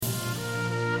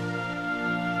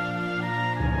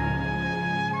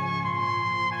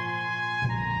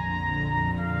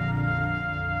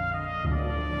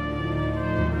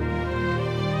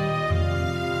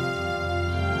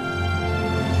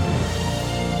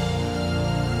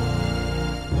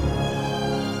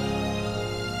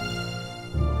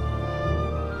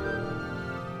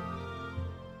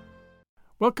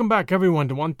Welcome back, everyone,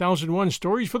 to 1001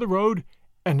 Stories for the Road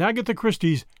and Agatha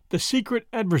Christie's The Secret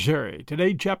Adversary.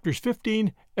 Today, chapters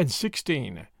 15 and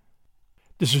 16.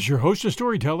 This is your host and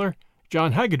storyteller,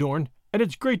 John Hagedorn, and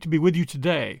it's great to be with you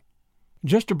today.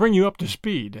 Just to bring you up to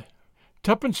speed,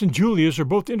 Tuppence and Julius are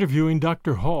both interviewing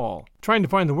Dr. Hall, trying to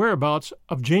find the whereabouts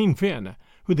of Jane Finn,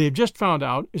 who they've just found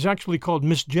out is actually called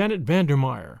Miss Janet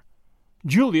Vandermeyer.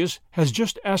 Julius has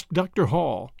just asked Dr.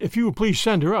 Hall if he will please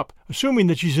send her up, assuming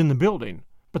that she's in the building.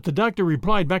 But the doctor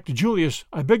replied back to Julius,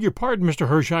 "I beg your pardon, Mr.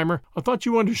 Hersheimer. I thought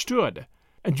you understood."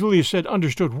 And Julius said,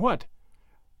 "Understood what?"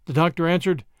 The doctor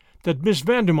answered that Miss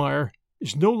Vandermeyer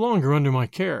is no longer under my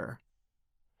care.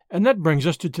 And that brings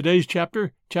us to today's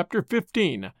chapter, chapter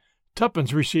 15.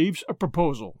 Tuppence receives a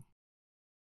proposal.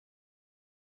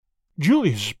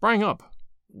 Julius sprang up.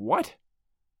 "What?"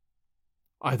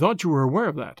 "I thought you were aware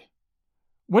of that."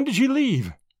 "When did she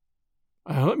leave?"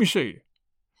 Let me see.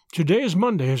 Today is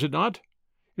Monday, is it not?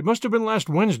 It must have been last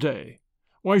Wednesday.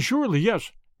 Why, surely,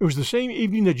 yes. It was the same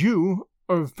evening that you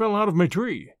fell out of my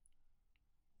tree."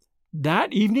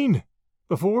 "That evening?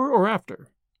 Before or after?"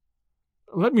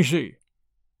 "Let me see.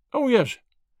 Oh, yes.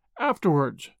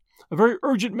 Afterwards. A very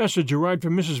urgent message arrived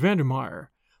from Mrs. Vandermeyer.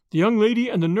 The young lady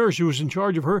and the nurse who was in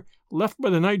charge of her left by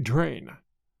the night train."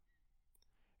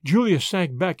 Julius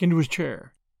sank back into his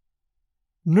chair.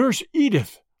 "Nurse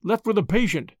Edith left with a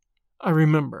patient. I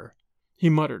remember," he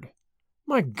muttered.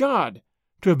 "My God,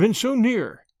 to have been so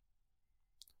near!"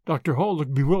 Dr. Hall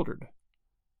looked bewildered.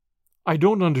 "I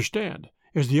don't understand.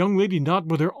 Is the young lady not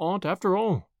with her aunt after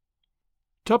all?"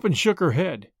 Tuppence shook her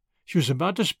head. She was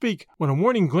about to speak when a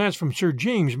warning glance from Sir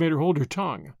James made her hold her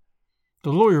tongue.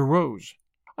 The lawyer rose.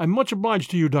 "I'm much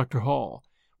obliged to you, Dr. Hall.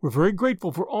 We're very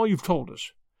grateful for all you've told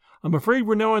us. I'm afraid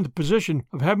we're now in the position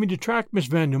of having to track Miss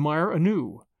Vandermeyer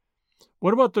anew.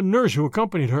 What about the nurse who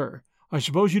accompanied her? I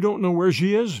suppose you don't know where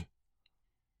she is?"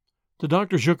 The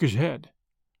doctor shook his head.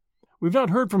 "We've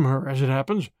not heard from her, as it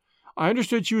happens. I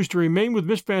understood she was to remain with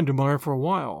Miss Vandermeyer for a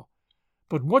while.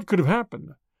 But what could have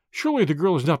happened? Surely the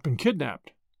girl has not been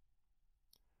kidnapped."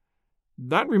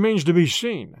 "That remains to be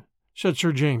seen," said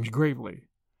Sir James gravely.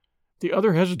 The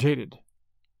other hesitated. "Do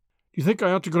you think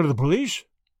I ought to go to the police?"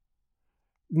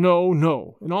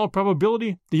 No. In all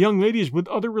probability, the young lady is with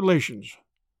other relations."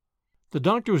 The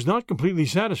doctor was not completely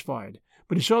satisfied,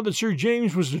 but he saw that Sir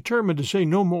James was determined to say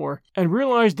no more, and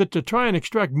realized that to try and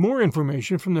extract more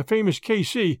information from the famous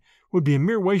K.C. would be a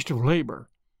mere waste of labor.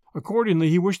 Accordingly,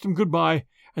 he wished them good-bye,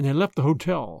 and they left the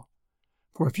hotel.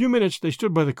 For a few minutes they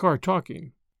stood by the car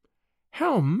talking.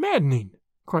 "How maddening!"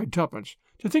 cried Tuppence.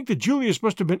 "To think that Julius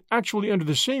must have been actually under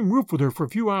the same roof with her for a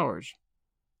few hours."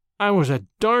 "I was a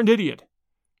darned idiot,"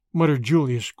 muttered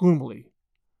Julius gloomily.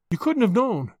 "You couldn't have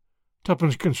known,"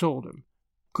 Tuppence consoled him.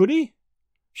 "Could he?"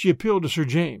 She appealed to Sir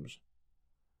James.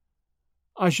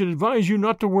 "I should advise you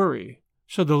not to worry,"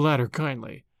 said the latter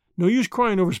kindly. "No use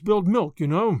crying over spilled milk, you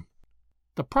know."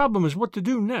 "The problem is what to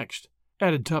do next,"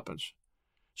 added Tuppence.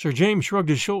 Sir James shrugged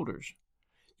his shoulders.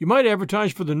 "You might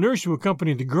advertise for the nurse who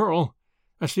accompanied the girl.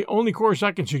 That's the only course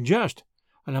I can suggest,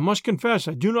 and I must confess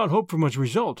I do not hope for much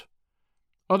result.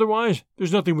 Otherwise,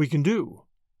 there's nothing we can do."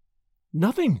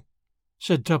 "Nothing?"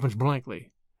 said Tuppence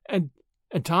blankly. And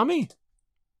Tommy?"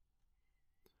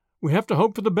 "We have to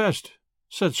hope for the best,"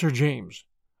 said Sir James.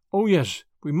 "Oh, yes,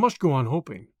 we must go on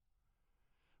hoping."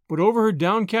 But over her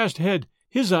downcast head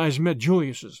his eyes met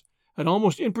Julius's, and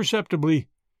almost imperceptibly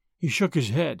he shook his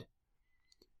head.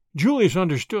 Julius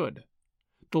understood.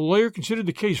 The lawyer considered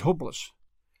the case hopeless.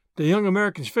 The young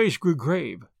American's face grew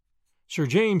grave. Sir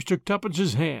James took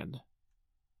Tuppence's hand.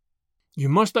 "You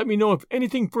must let me know if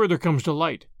anything further comes to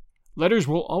light. Letters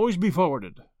will always be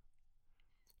forwarded."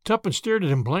 Tuppence stared at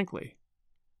him blankly.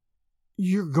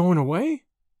 "You're going away?"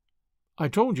 "I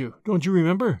told you, don't you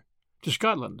remember? To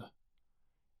Scotland."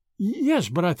 "Yes,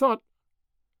 but I thought—"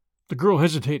 The girl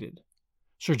hesitated.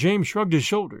 Sir James shrugged his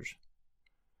shoulders.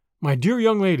 "My dear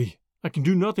young lady, I can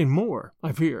do nothing more,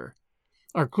 I fear.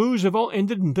 Our clues have all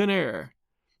ended in thin air.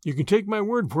 You can take my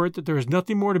word for it that there is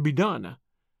nothing more to be done.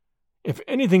 If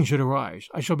anything should arise,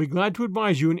 I shall be glad to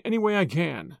advise you in any way I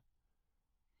can."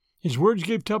 His words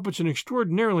gave Tuppence an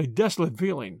extraordinarily desolate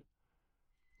feeling.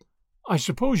 "I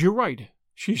suppose you're right,"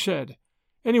 she said.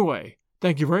 "Anyway,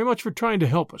 thank you very much for trying to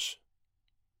help us.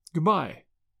 Goodbye."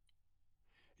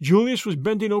 Julius was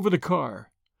bending over the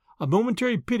car. A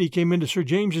momentary pity came into Sir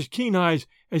James's keen eyes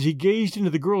as he gazed into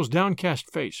the girl's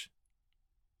downcast face.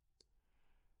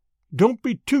 "Don't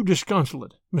be too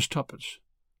disconsolate, Miss Tuppence,"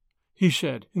 he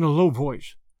said in a low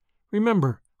voice.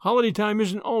 "Remember, holiday time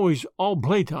isn't always all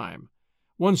playtime.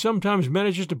 One sometimes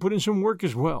manages to put in some work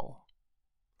as well."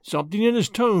 Something in his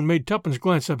tone made Tuppence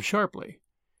glance up sharply.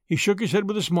 He shook his head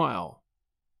with a smile.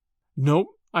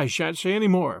 "Nope, I shan't say any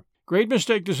more. Great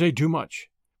mistake to say too much.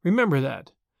 Remember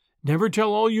that. Never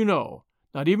tell all you know,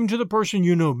 not even to the person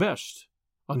you know best.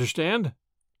 Understand?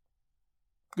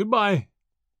 Goodbye."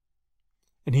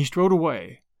 And he strode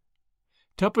away.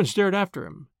 Tuppence stared after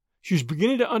him. She was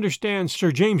beginning to understand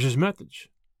Sir James's methods.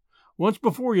 Once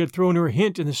before he had thrown her a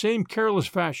hint in the same careless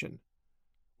fashion.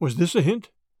 Was this a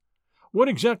hint? What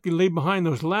exactly lay behind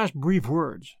those last brief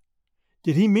words?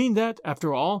 Did he mean that,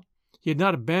 after all, he had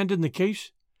not abandoned the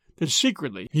case? That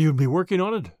secretly he would be working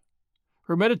on it?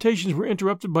 Her meditations were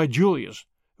interrupted by Julius,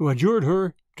 who adjured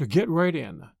her to get right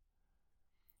in.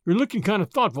 "You're looking kind of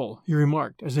thoughtful," he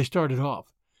remarked as they started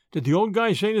off. "Did the old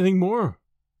guy say anything more?"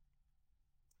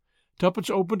 Tuppence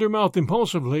opened her mouth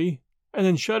impulsively and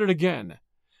then shut it again.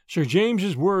 Sir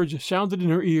James's words sounded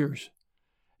in her ears.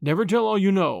 "Never tell all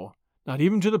you know, not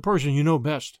even to the person you know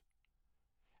best."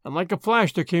 And like a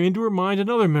flash there came into her mind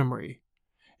another memory.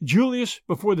 Julius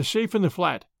before the safe in the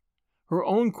flat, her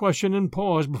own question and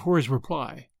pause before his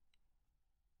reply.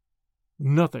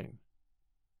 Nothing.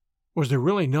 Was there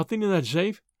really nothing in that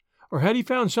safe, or had he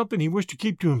found something he wished to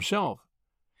keep to himself?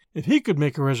 If he could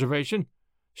make a reservation,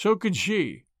 so could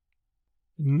she.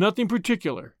 "Nothing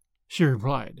particular," she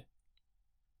replied.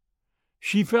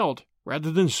 She felt,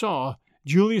 rather than saw,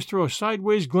 Julius throw a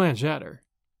sideways glance at her.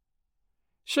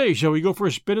 "Say, shall we go for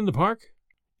a spin in the park?"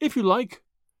 "If you like."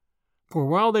 For a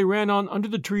while they ran on under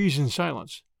the trees in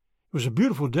silence. It was a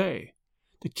beautiful day.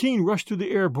 The keen rush through the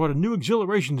air brought a new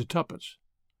exhilaration to Tuppence.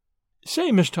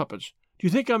 "Say, Miss Tuppence, do you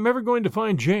think I'm ever going to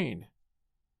find Jane?"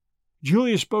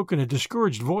 Julius spoke in a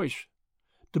discouraged voice.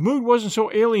 The mood wasn't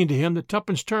so alien to him that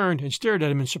Tuppence turned and stared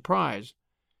at him in surprise.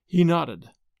 He nodded.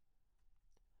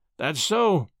 "That's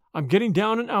so. I'm getting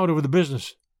down and out over the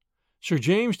business. Sir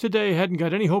James today hadn't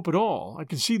got any hope at all. I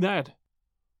can see that.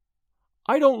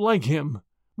 I don't like him.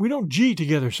 We don't gee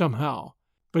together somehow.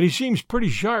 But he seems pretty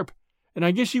sharp, and I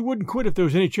guess he wouldn't quit if there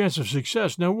was any chance of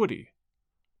success, now would he?"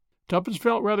 Tuppence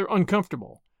felt rather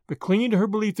uncomfortable, but clinging to her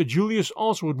belief that Julius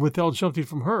also had withheld something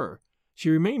from her,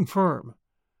 she remained firm.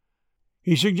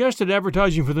 "He suggested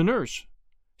advertising for the nurse,"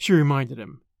 she reminded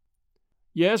him.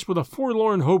 Yes, with a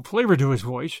forlorn hope flavor to his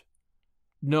voice.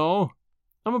 "No,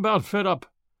 I'm about fed up.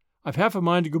 I've half a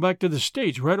mind to go back to the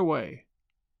States right away."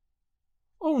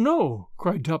 "Oh, no,"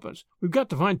 cried Tuppence. "We've got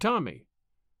to find Tommy."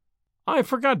 "I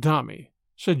forgot Tommy,"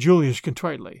 said Julius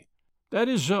contritely. "That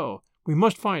is so. We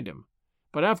must find him.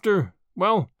 But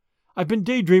well, I've been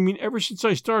daydreaming ever since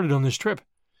I started on this trip,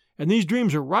 and these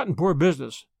dreams are rotten poor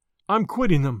business. I'm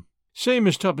quitting them. Say,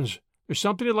 Miss Tuppence, there's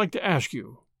something I'd like to ask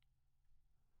you."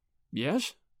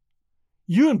 "Yes?"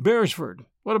 "You and Beresford.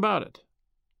 What about it?"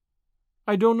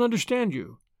 "I don't understand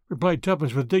you," replied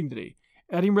Tuppence with dignity,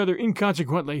 adding rather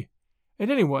inconsequently, "and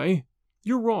anyway,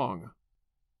 you're wrong.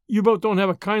 You both don't have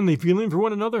a kindly feeling for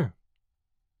one another?"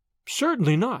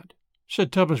 "Certainly not,"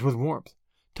 said Tuppence with warmth.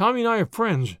 "Tommy and I are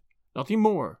friends, nothing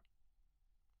more."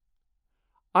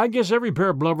 "I guess every pair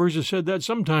of lovers has said that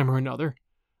some time or another,"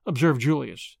 observed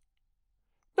Julius.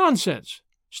 "Nonsense!"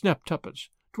 snapped Tuppence.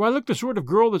 "Do I look the sort of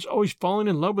girl that's always falling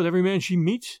in love with every man she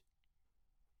meets?"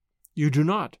 "You do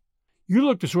not. You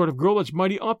look the sort of girl that's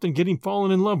mighty often getting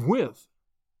fallen in love with."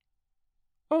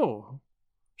 "Oh,"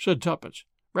 said Tuppence,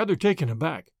 rather taken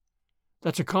aback.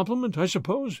 "That's a compliment, I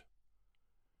suppose?"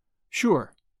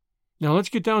 "Sure. Now let's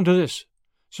get down to this.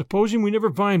 Supposing we never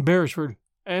find Beresford,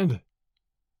 and—"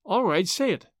 "All right,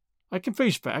 say it. I can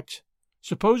face facts.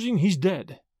 Supposing he's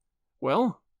dead.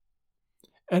 Well?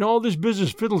 And all this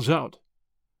business fiddles out.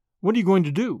 What are you going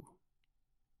to do?"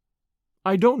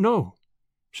 "I don't know,"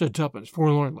 said Tuppence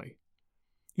forlornly.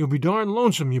 "You'll be darn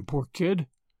lonesome, you poor kid."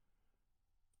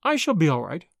 "I shall be all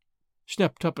right,"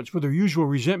 snapped Tuppence with her usual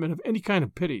resentment of any kind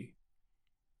of pity.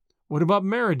 "What about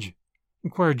marriage?"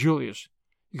 inquired Julius.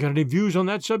 "You got any views on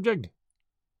that subject?"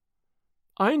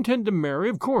 "I intend to marry,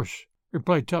 of course,"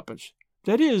 replied Tuppence.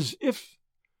 "That is, if—"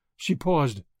 She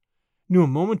paused, knew a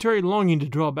momentary longing to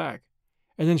draw back,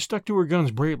 and then stuck to her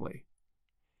guns bravely.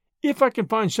 "If I can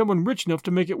find someone rich enough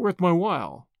to make it worth my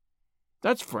while.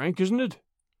 That's frank, isn't it?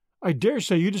 I dare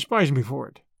say you despise me for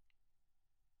it."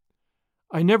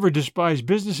 "I never despise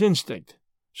business instinct,"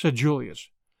 said Julius.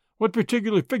 "What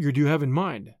particular figure do you have in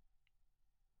mind?"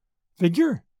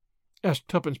 "Figure?" asked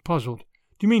Tuppence, puzzled.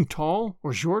 "Do you mean tall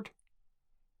or short?"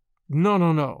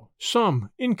 No. Sum,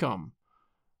 income.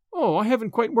 Oh, I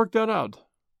haven't quite worked that out."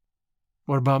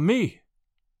 "What about me?"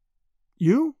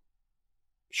 "You?"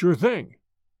 "Sure thing."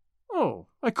 "Oh,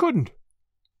 I couldn't."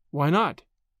 "Why not?"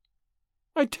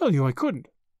 "I tell you I couldn't."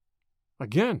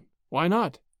 "Again, why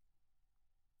not?"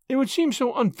 "It would seem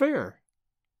so unfair."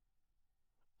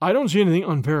 "I don't see anything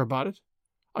unfair about it.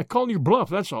 I called your bluff,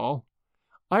 that's all.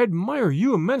 I admire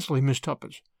you immensely, Miss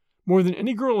Tuppence, more than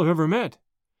any girl I've ever met.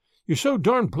 You're so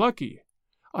darn plucky.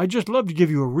 I'd just love to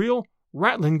give you a real,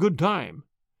 rattling good time.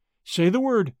 Say the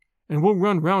word, and we'll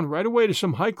run round right away to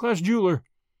some high-class jeweler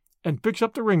and fix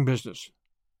up the ring business."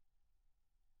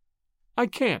 "I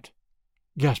can't,"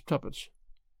 gasped Tuppence.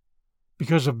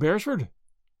 "Because of Beresford?"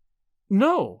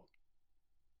 "No."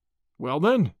 "Well,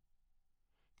 then."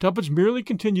 Tuppence merely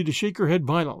continued to shake her head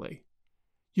violently.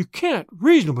 "You can't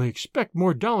reasonably expect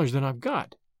more dollars than I've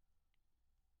got."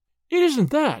 "It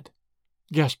isn't that,"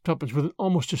 gasped Tuppence with an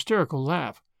almost hysterical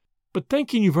laugh. "But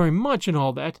thanking you very much and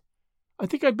all that, I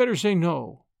think I'd better say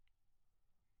no."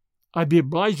 "I'd be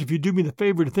obliged if you'd do me the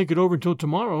favor to think it over until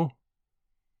tomorrow."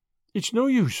 "It's no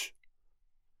use."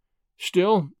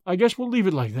 "Still, I guess we'll leave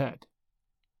it like that."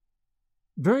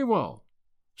 "Very well,"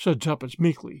 said Tuppence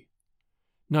meekly.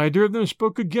 Neither of them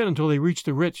spoke again until they reached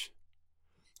the Ritz.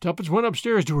 Tuppence went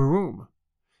upstairs to her room.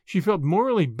 She felt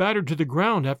morally battered to the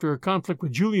ground after her conflict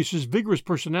with Julius's vigorous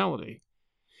personality.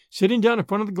 Sitting down in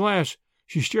front of the glass,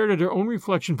 she stared at her own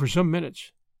reflection for some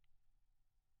minutes.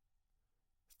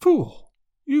 "Fool!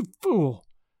 You fool!"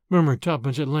 murmured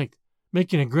Tuppence at length,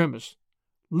 making a grimace.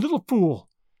 "Little fool!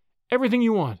 Everything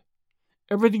you want,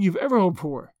 everything you've ever hoped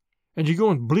for, and you go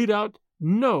and bleat out,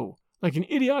 'No,' like an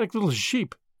idiotic little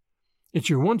sheep. It's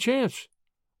your one chance.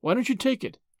 Why don't you take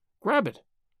it? Grab it.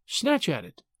 Snatch at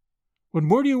it. What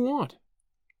more do you want?"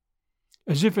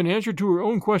 As if in answer to her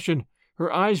own question,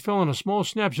 her eyes fell on a small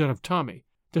snapshot of Tommy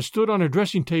that stood on her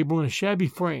dressing table in a shabby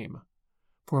frame.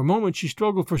 For a moment she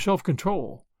struggled for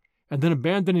self-control, and then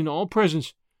abandoning all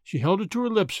presence, she held it to her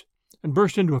lips and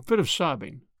burst into a fit of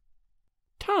sobbing.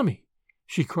 "Tommy,"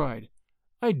 she cried,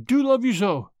 "I do love you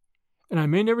so, and I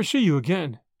may never see you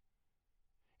again."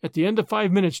 At the end of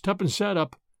 5 minutes, Tuppence sat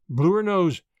up, blew her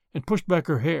nose, and pushed back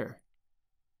her hair.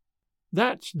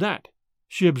 "That's that,"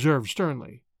 she observed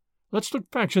sternly. "Let's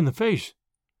look facts in the face.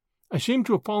 I seem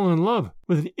to have fallen in love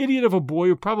with an idiot of a boy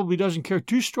who probably doesn't care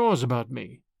 2 straws about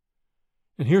me."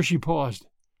 And here she paused.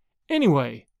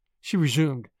 "Anyway," she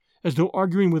resumed, as though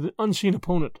arguing with an unseen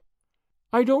opponent,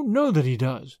 "I don't know that he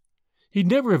does. He'd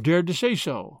never have dared to say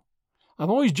so. I've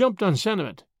always jumped on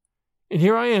sentiment, and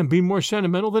here I am being more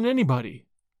sentimental than anybody.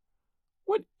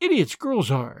 What idiots girls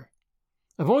are!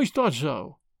 I've always thought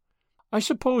so. I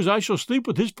suppose I shall sleep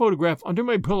with his photograph under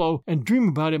my pillow and dream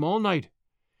about him all night.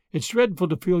 It's dreadful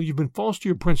to feel you've been false to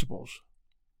your principles."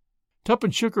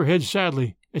 Tuppence shook her head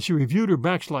sadly as she reviewed her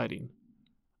backsliding.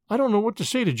 "I don't know what to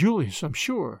say to Julius, I'm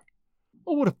sure.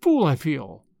 Oh, what a fool I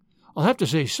feel! I'll have to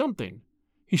say something.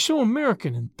 He's so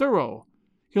American and thorough.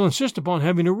 He'll insist upon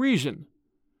having a reason.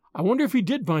 I wonder if he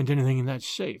did find anything in that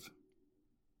safe."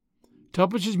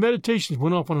 Tuppence's meditations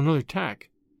went off on another tack.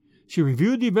 She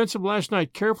reviewed the events of last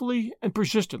night carefully and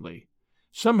persistently.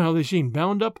 Somehow they seemed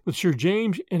bound up with Sir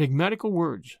James' enigmatical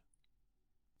words.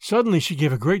 Suddenly she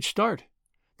gave a great start.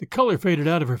 The color faded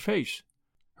out of her face.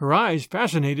 Her eyes,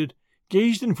 fascinated,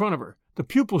 gazed in front of her, the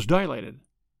pupils dilated.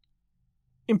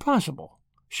 "Impossible,"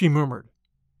 she murmured.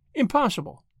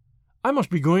 "Impossible. I must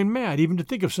be going mad even to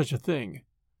think of such a thing."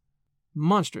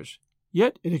 Monstrous,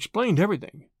 yet it explained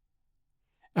everything.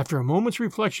 After a moment's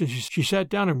reflection, she sat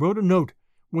down and wrote a note,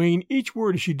 weighing each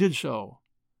word as she did so.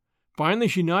 Finally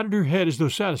she nodded her head as though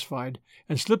satisfied,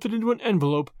 and slipped it into an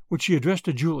envelope which she addressed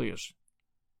to Julius.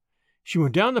 She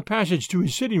went down the passage to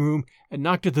his sitting room and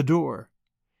knocked at the door.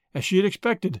 As she had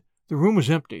expected, the room was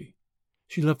empty.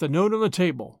 She left the note on the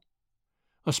table.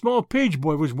 A small page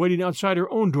boy was waiting outside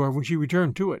her own door when she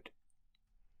returned to it.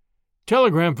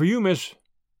 "Telegram for you, miss."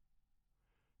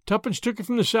 Tuppence took it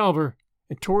from the salver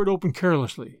and tore it open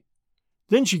carelessly.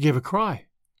 Then she gave a cry.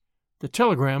 The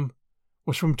telegram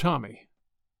was from Tommy.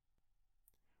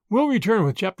 We'll return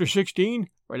with Chapter 16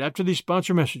 right after these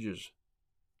sponsor messages.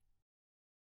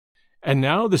 And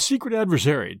now, The Secret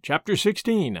Adversary, Chapter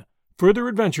 16, Further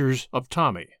Adventures of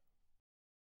Tommy.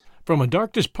 From a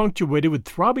darkness punctuated with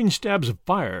throbbing stabs of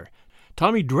fire,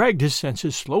 Tommy dragged his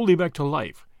senses slowly back to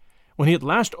life. When he at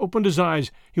last opened his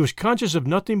eyes, he was conscious of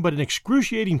nothing but an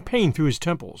excruciating pain through his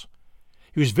temples.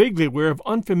 He was vaguely aware of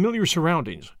unfamiliar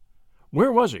surroundings.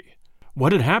 Where was he?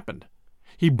 What had happened?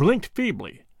 He blinked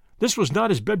feebly. This was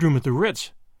not his bedroom at the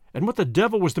Ritz. And what the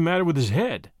devil was the matter with his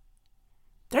head?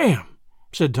 "Damn!"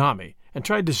 said Tommy, and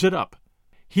tried to sit up.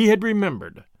 He had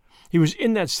remembered. He was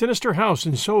in that sinister house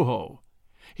in Soho.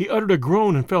 He uttered a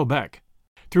groan and fell back.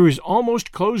 Through his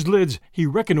almost closed lids he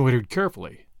reconnoitered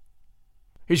carefully.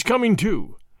 "He's coming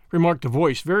to," remarked a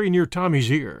voice very near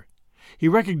Tommy's ear. He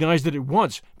recognized it at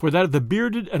once for that of the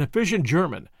bearded and efficient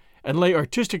German, and lay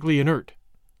artistically inert.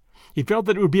 He felt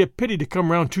that it would be a pity to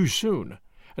come round too soon,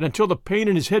 and until the pain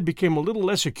in his head became a little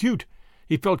less acute,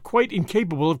 he felt quite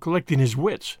incapable of collecting his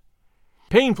wits.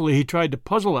 Painfully he tried to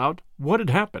puzzle out what had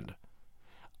happened.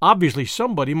 Obviously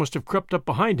somebody must have crept up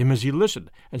behind him as he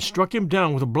listened and struck him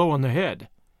down with a blow on the head.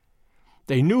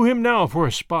 They knew him now for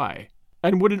a spy,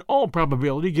 and would in all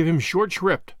probability give him short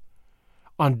shrift.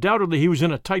 Undoubtedly he was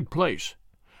in a tight place.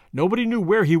 Nobody knew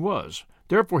where he was,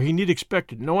 therefore he need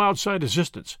expect no outside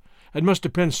assistance, and must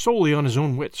depend solely on his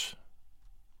own wits.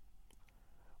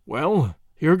 "Well,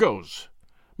 here goes,"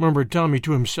 murmured Tommy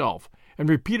to himself, and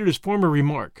repeated his former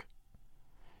remark.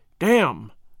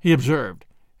 "Damn," he observed,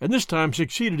 and this time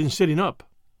succeeded in sitting up.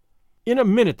 In a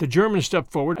minute the German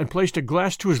stepped forward and placed a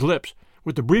glass to his lips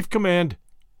with the brief command,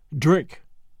 "Drink."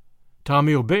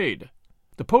 Tommy obeyed.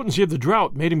 The potency of the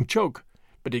draught made him choke,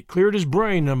 but it cleared his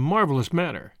brain in a marvelous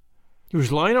manner. He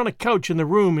was lying on a couch in the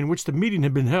room in which the meeting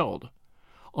had been held.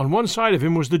 On one side of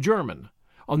him was the German,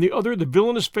 on the other the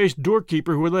villainous-faced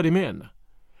doorkeeper who had let him in.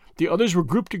 The others were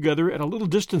grouped together at a little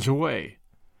distance away.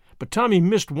 But Tommy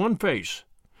missed one face.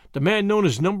 The man known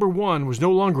as Number 1 was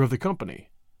no longer of the company.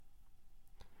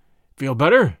 "Feel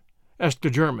better?" asked the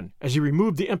German, as he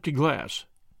removed the empty glass.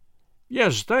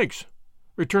 "Yes, thanks,"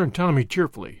 returned Tommy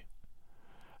cheerfully.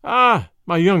 "Ah,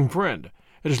 my young friend,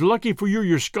 it is lucky for you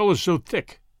your skull is so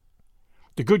thick."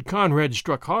 The good Conrad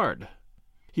struck hard.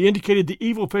 He indicated the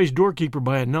evil-faced doorkeeper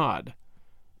by a nod.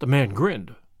 The man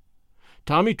grinned.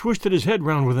 Tommy twisted his head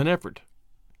round with an effort.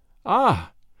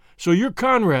 "Ah, so you're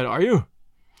Conrad, are you?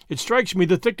 It strikes me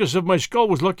the thickness of my skull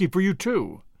was lucky for you,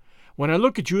 too. When I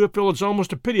look at you, I feel it's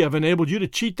almost a pity I've enabled you to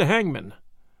cheat the hangman."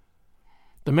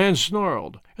 The man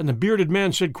snarled, and the bearded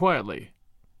man said quietly,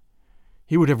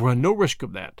 "He would have run no risk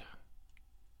of that."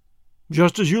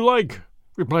 "Just as you like,"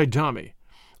 replied Tommy.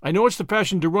 "I know it's the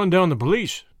fashion to run down the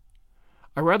police.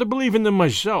 I rather believe in them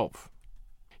myself."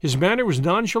 His manner was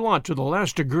nonchalant to the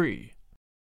last degree.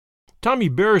 Tommy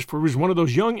Beresford was one of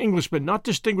those young Englishmen not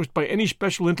distinguished by any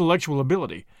special intellectual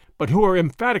ability, but who are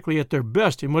emphatically at their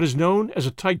best in what is known as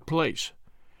a tight place.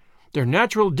 Their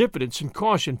natural diffidence and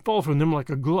caution fall from them like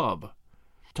a glove.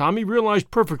 Tommy realized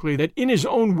perfectly that in his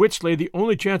own wits lay the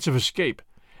only chance of escape,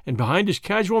 and behind his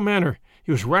casual manner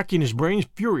he was racking his brains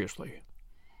furiously.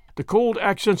 The cold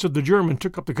accents of the German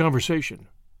took up the conversation.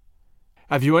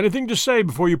 "Have you anything to say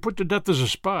before you put to death as a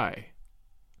spy?"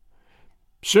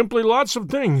 "Simply lots of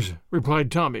things,"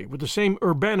 replied Tommy, with the same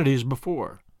urbanity as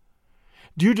before.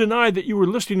 "Do you deny that you were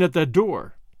listening at that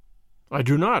door?" "I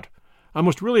do not. I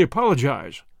must really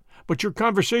apologize. But your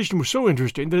conversation was so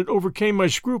interesting that it overcame my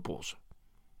scruples."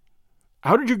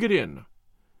 "How did you get in?"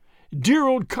 "Dear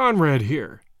old Conrad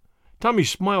here." Tommy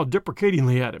smiled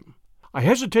deprecatingly at him. "I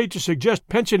hesitate to suggest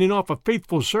pensioning off a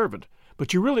faithful servant,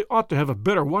 but you really ought to have a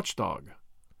better watchdog."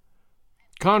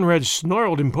 Conrad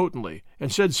snarled impotently,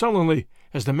 and said sullenly,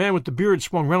 as the man with the beard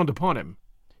swung round upon him,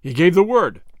 "He gave the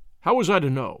word. How was I to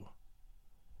know?"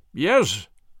 "Yes,"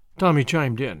 Tommy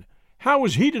chimed in. "How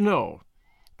was he to know?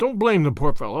 Don't blame the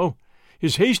poor fellow.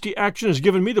 His hasty action has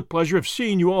given me the pleasure of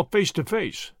seeing you all face to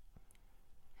face."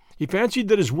 He fancied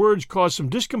that his words caused some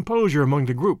discomposure among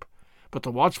the group, but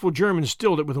the watchful German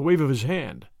stilled it with a wave of his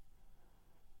hand.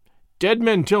 "Dead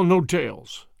men tell no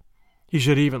tales," he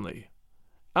said evenly.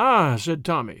 "Ah," said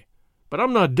Tommy, "but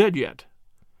I'm not dead yet."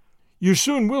 "You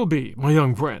soon will be, my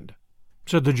young friend,"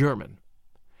 said the German.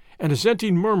 An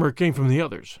assenting murmur came from the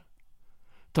others.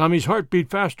 Tommy's heart beat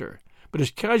faster, but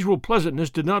his casual pleasantness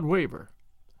did not waver.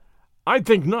 "I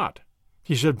think not,"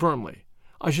 he said firmly.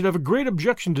 "I should have a great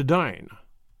objection to dying."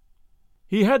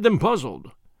 He had them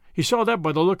puzzled. He saw that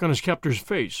by the look on his captor's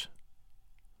face.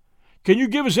 "Can you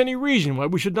give us any reason why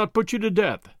we should not put you to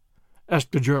death?"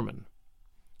 asked the German.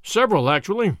 "Several,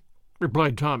 actually,"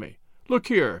 replied Tommy. "Look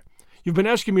here, you've been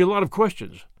asking me a lot of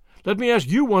questions. Let me ask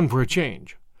you one for a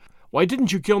change. Why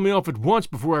didn't you kill me off at once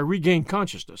before I regained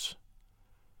consciousness?"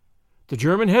 The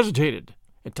German hesitated,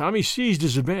 and Tommy seized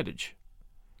his advantage.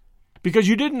 "Because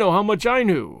you didn't know how much I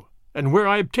knew, and where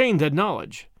I obtained that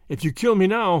knowledge. If you kill me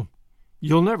now,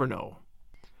 you'll never know."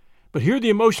 But here the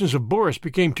emotions of Boris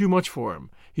became too much for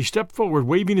him. He stepped forward,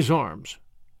 waving his arms.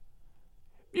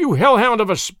 "You hellhound of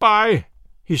a spy!"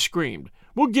 he screamed.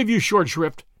 "We'll give you short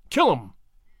shrift. Kill him!"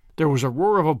 There was a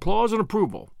roar of applause and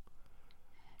approval.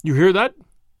 "You hear that?"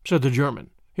 said the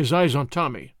German, his eyes on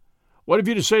Tommy. "What have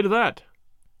you to say to that?"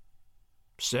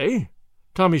 "Say?"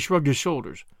 Tommy shrugged his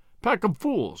shoulders. "Pack of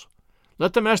fools.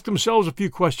 Let them ask themselves a few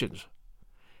questions.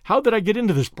 How did I get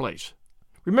into this place?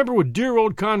 Remember what dear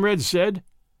old Conrad said?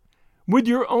 With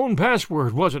your own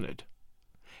password, wasn't it?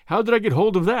 How did I get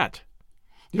hold of that?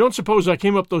 You don't suppose I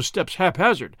came up those steps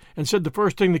haphazard and said the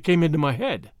first thing that came into my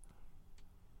head?"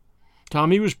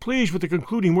 Tommy was pleased with the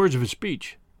concluding words of his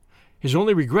speech. His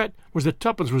only regret was that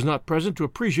Tuppence was not present to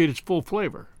appreciate its full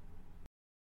flavor.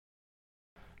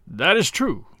 "That is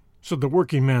true," said the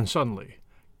working man suddenly.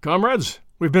 "Comrades,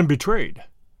 we've been betrayed."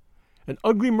 An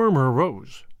ugly murmur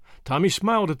arose. Tommy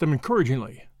smiled at them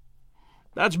encouragingly.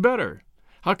 "That's better.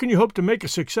 How can you hope to make a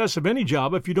success of any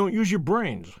job if you don't use your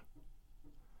brains?"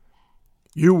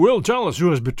 "You will tell us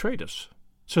who has betrayed us,"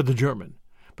 said the German,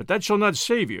 "but that shall not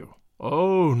save you.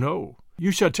 Oh, no.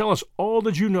 You shall tell us all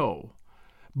that you know.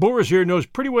 Boris here knows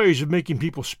pretty ways of making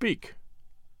people speak."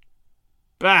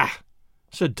 "Bah!"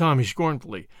 said Tommy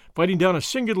scornfully, fighting down a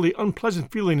singularly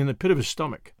unpleasant feeling in the pit of his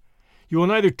stomach. "You will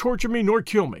neither torture me nor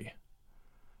kill me."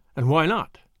 "And why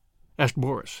not?" asked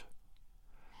Boris.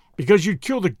 "Because you'd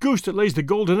kill the goose that lays the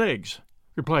golden eggs,"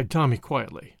 replied Tommy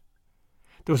quietly.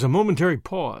 There was a momentary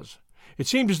pause. It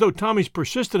seemed as though Tommy's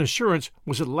persistent assurance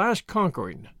was at last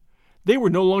conquering. They were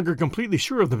no longer completely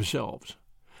sure of themselves.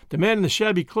 The man in the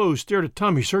shabby clothes stared at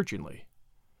Tommy searchingly.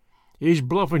 "He's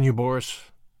bluffing you,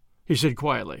 Boris," he said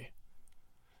quietly.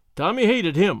 Tommy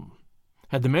hated him.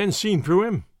 Had the man seen through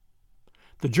him?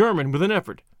 The German, with an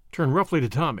effort, turned roughly to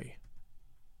Tommy.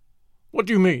 "What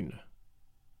do you mean?"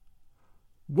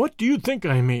 "What do you think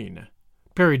I mean?"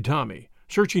 parried Tommy,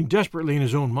 searching desperately in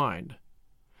his own mind.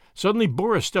 Suddenly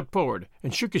Boris stepped forward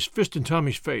and shook his fist in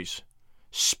Tommy's face.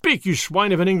 "Speak, you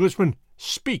swine of an Englishman!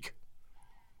 Speak!"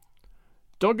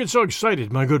 "Don't get so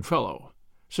excited, my good fellow,"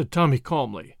 said Tommy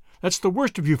calmly. "That's the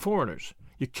worst of you foreigners.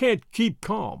 You can't keep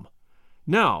calm.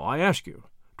 Now, I ask you,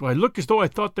 do I look as though I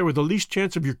thought there were the least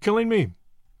chance of your killing me?"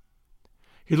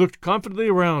 He looked confidently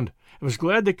around and was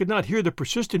glad they could not hear the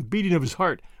persistent beating of his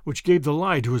heart which gave the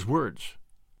lie to his words.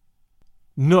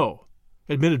 "No,"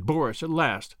 admitted Boris at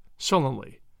last,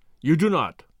 sullenly. "You do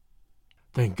not."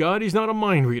 "Thank God he's not a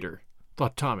mind-reader,"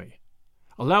 thought Tommy.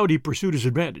 Aloud he pursued his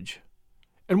advantage.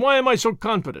 "And why am I so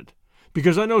confident?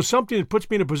 Because I know something that puts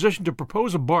me in a position to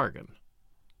propose a bargain."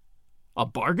 "A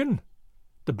bargain?"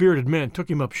 The bearded man took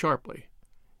him up sharply.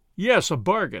 "Yes, a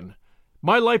bargain.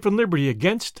 My life and liberty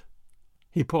against—"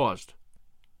 He paused.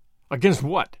 "Against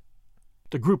what?"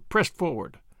 The group pressed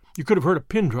forward. You could have heard a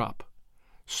pin drop.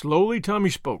 Slowly Tommy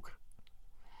spoke.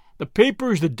 "The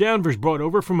papers that Danvers brought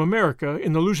over from America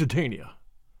in the Lusitania."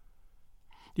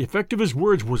 The effect of his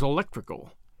words was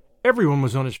electrical. Everyone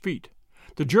was on his feet.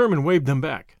 The German waved them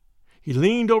back. He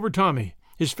leaned over Tommy,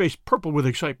 his face purple with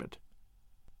excitement.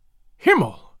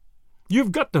 "Himmel!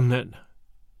 You've got them, then."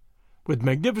 With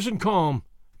magnificent calm,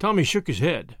 Tommy shook his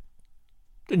head.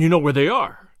 "Then you know where they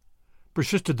are?"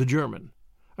 persisted the German.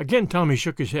 Again Tommy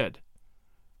shook his head.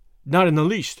 "Not in the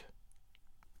least."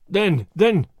 Then...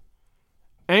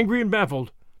 Angry and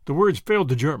baffled, the words failed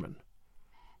the German.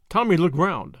 Tommy looked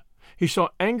round. He saw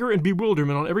anger and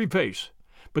bewilderment on every face,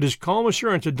 but his calm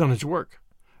assurance had done its work.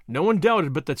 No one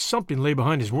doubted but that something lay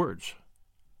behind his words.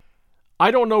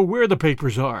 "I don't know where the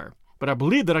papers are, but I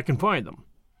believe that I can find them.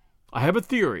 I have a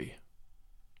theory."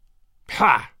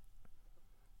 "Ha!"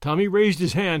 Tommy raised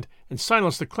his hand and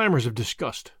silenced the clamors of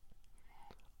disgust.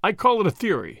 "I call it a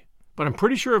theory, but I'm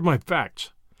pretty sure of my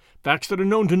facts. Facts that are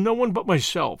known to no one but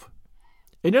myself.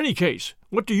 In any case,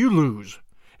 what do you lose?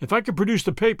 If I can produce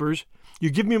the papers, you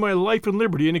give me my life and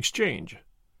liberty in exchange.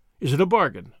 Is it a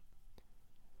bargain?"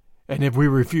 "And if we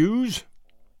refuse?"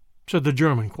 said the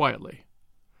German quietly.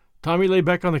 Tommy lay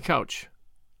back on the couch.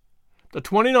 "The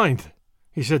 29th,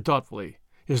 he said thoughtfully,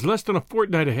 "is less than a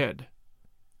fortnight ahead."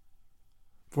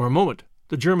 For a moment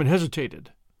the German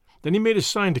hesitated. Then he made a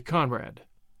sign to Conrad.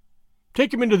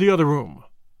 "Take him into the other room."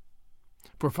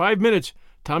 For 5 minutes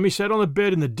Tommy sat on the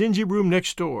bed in the dingy room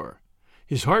next door.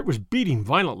 His heart was beating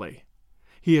violently.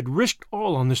 He had risked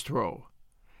all on this throw.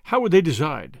 How would they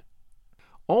decide?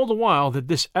 All the while that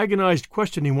this agonized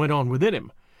questioning went on within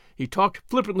him, he talked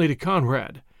flippantly to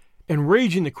Conrad,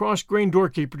 enraging the cross-grained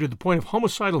doorkeeper to the point of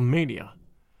homicidal mania.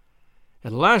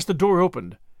 At last the door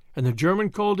opened, and the German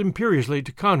called imperiously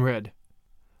to Conrad.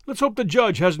 "Let's hope the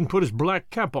judge hasn't put his black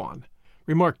cap on,"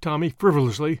 remarked Tommy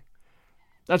frivolously.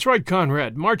 "That's right,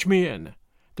 Conrad. March me in.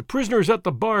 The prisoner is at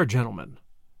the bar, gentlemen."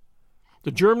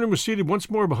 The German was seated once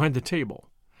more behind the table.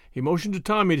 He motioned to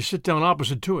Tommy to sit down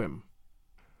opposite to him.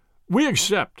 "We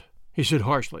accept," he said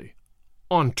harshly.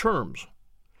 "On terms.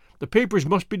 The papers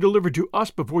must be delivered to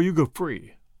us before you go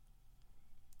free."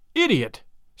 "Idiot,"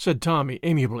 said Tommy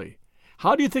amiably.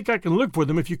 "How do you think I can look for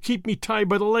them if you keep me tied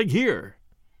by the leg here?"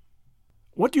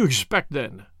 "What do you expect,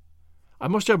 then? I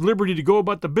must have liberty to go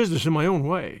about the business in my own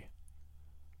way."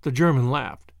 The German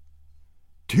laughed.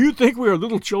 "Do you think we are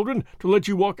little children to let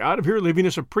you walk out of here leaving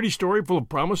us a pretty story full of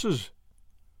promises?"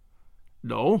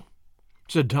 "No,"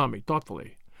 said Tommy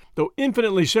thoughtfully. "Though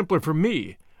infinitely simpler for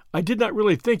me, I did not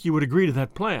really think you would agree to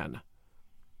that plan.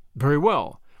 Very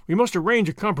well, We must arrange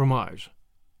a compromise.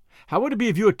 How would it be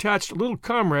if you attached a little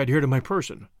comrade here to my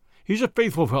person? He's a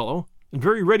faithful fellow, and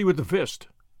very ready with the fist."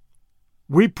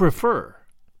 "We prefer,"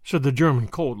 said the German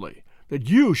coldly, "that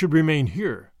you should remain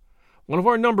here. One of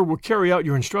our number will carry out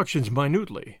your instructions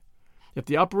minutely. If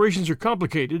the operations are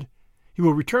complicated, he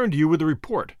will return to you with a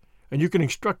report, and you can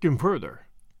instruct him further."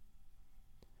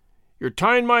 "You're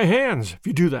tying my hands if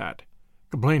you do that,"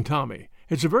 complained Tommy.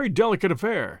 "It's a very delicate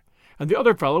affair, and the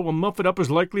other fellow will muff it up as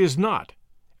likely as not.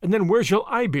 And then where shall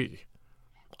I be?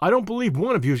 I don't believe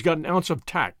one of you's got an ounce of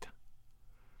tact."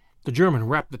 The German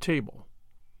rapped the table.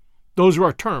 "Those are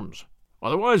our terms.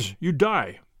 Otherwise, you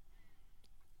die."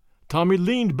 Tommy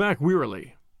leaned back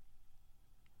wearily.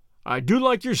 "I do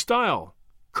like your style,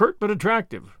 curt but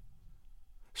attractive.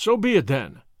 So be it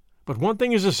then. But one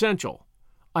thing is essential.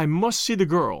 I must see the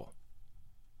girl."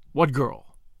 "What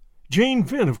girl?" "Jane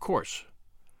Finn, of course."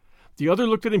 The other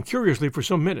looked at him curiously for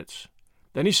some minutes.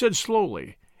 Then he said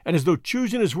slowly, and as though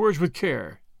choosing his words with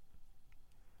care,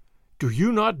 "Do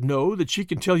you not know that she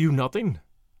can tell you nothing?"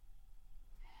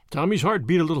 Tommy's heart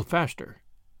beat a little faster.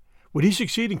 Would he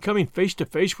succeed in coming face to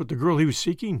face with the girl he was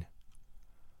seeking?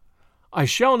 "I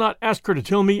shall not ask her to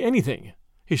tell me anything,"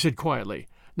 he said quietly.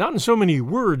 "Not in so many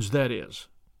words, that is."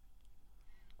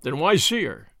 "Then why see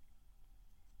her?"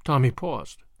 Tommy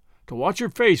paused. "To watch her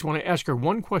face when I ask her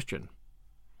one question,"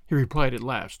 he replied at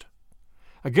last.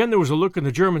 Again there was a look in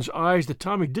the German's eyes that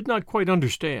Tommy did not quite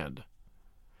understand.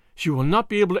 "She will not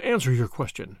be able to answer your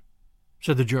question,"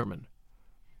 said the German.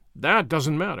 "That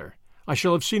doesn't matter. I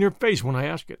shall have seen her face when I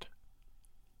ask it."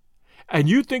 "And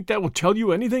you think that will tell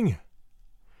you anything?"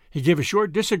 He gave a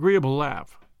short, disagreeable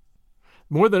laugh.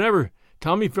 More than ever,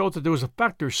 Tommy felt that there was a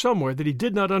factor somewhere that he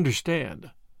did not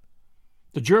understand.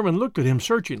 The German looked at him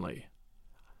searchingly.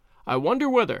 "I wonder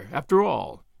whether, after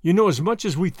all, you know as much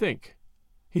as we think,"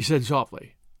 he said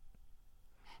softly.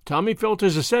 Tommy felt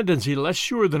his ascendancy less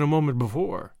sure than a moment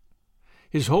before.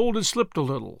 His hold had slipped a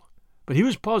little, but he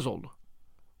was puzzled.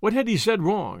 What had he said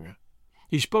wrong?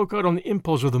 He spoke out on the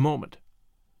impulse of the moment.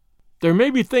 "There may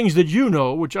be things that you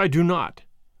know which I do not.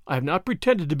 I have not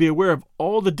pretended to be aware of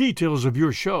all the details of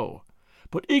your show,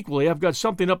 but equally I've got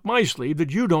something up my sleeve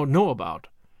that you don't know about,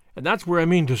 and that's where I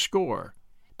mean to score.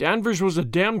 Danvers was a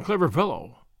damned clever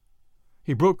fellow."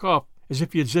 He broke off as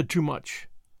if he had said too much.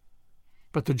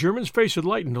 But the German's face had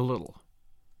lightened a little.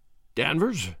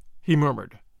 "Danvers?" he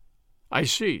murmured. "I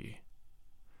see."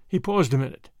 He paused a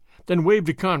minute, then waved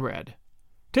to Conrad.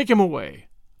 "Take him away.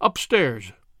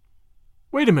 Upstairs."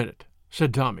 "Wait a minute,"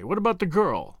 said Tommy. "What about the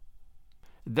girl?"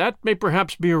 "That may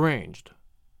perhaps be arranged."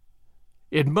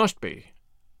 "It must be."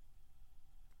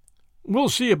 "We'll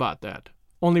see about that.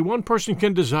 Only one person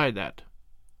can decide that."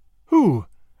 "Who?"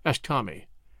 asked Tommy,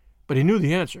 but he knew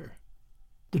the answer.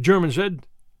 The German said,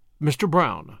 "Mr.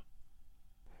 Brown."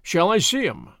 "Shall I see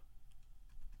him?"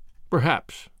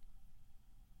 "Perhaps."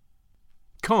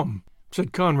 "Come,"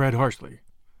 said Conrad harshly.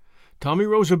 Tommy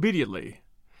rose obediently.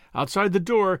 Outside the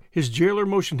door, his jailer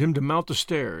motioned him to mount the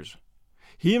stairs.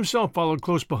 He himself followed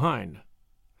close behind.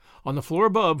 On the floor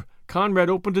above, Conrad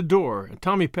opened a door, and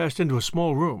Tommy passed into a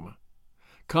small room.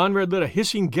 Conrad lit a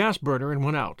hissing gas burner and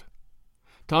went out.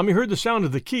 Tommy heard the sound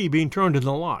of the key being turned in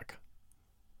the lock.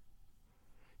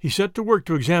 He set to work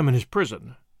to examine his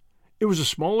prison. It was a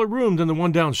smaller room than the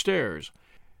one downstairs.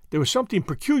 There was something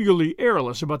peculiarly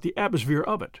airless about the atmosphere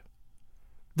of it.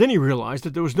 Then he realized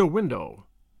that there was no window.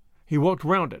 He walked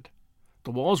round it.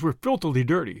 The walls were filthily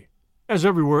dirty, as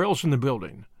everywhere else in the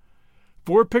building.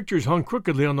 4 pictures hung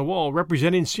crookedly on the wall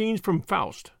representing scenes from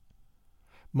Faust.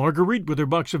 Marguerite with her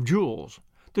box of jewels,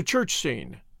 the church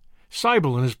scene,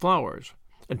 Cybele and his flowers,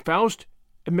 and Faust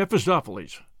and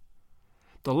Mephistopheles.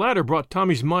 The latter brought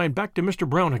Tommy's mind back to Mr.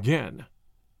 Brown again.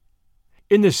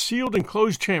 In this sealed and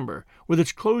closed chamber, with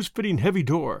its close-fitting heavy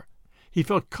door, he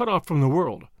felt cut off from the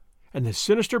world, and the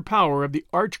sinister power of the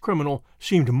arch-criminal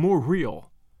seemed more real.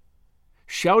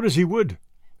 Shout as he would,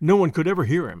 no one could ever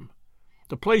hear him.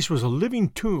 The place was a living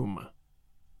tomb.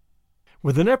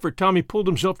 With an effort, Tommy pulled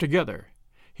himself together.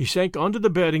 He sank onto the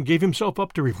bed and gave himself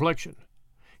up to reflection.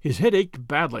 His head ached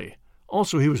badly.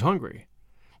 Also, he was hungry.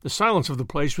 The silence of the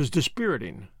place was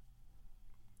dispiriting.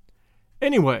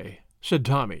 "Anyway," said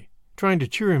Tommy, trying to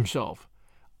cheer himself,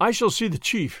 "I shall see the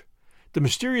chief, the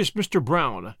mysterious Mr.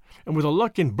 Brown, and with a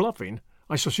luck in bluffing,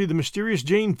 I shall see the mysterious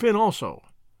Jane Finn also.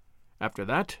 After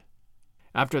that,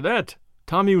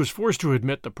 Tommy was forced to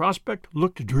admit the prospect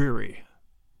looked dreary.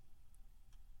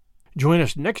 Join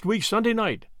us next week Sunday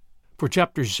night for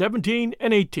chapters 17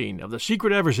 and 18 of The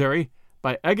Secret Adversary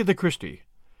by Agatha Christie.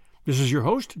 This is your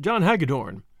host, John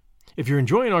Hagedorn. If you're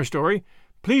enjoying our story,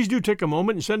 please do take a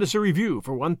moment and send us a review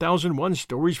for 1001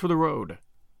 Stories for the Road.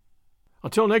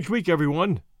 Until next week,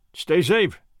 everyone, stay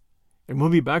safe, and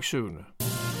we'll be back soon.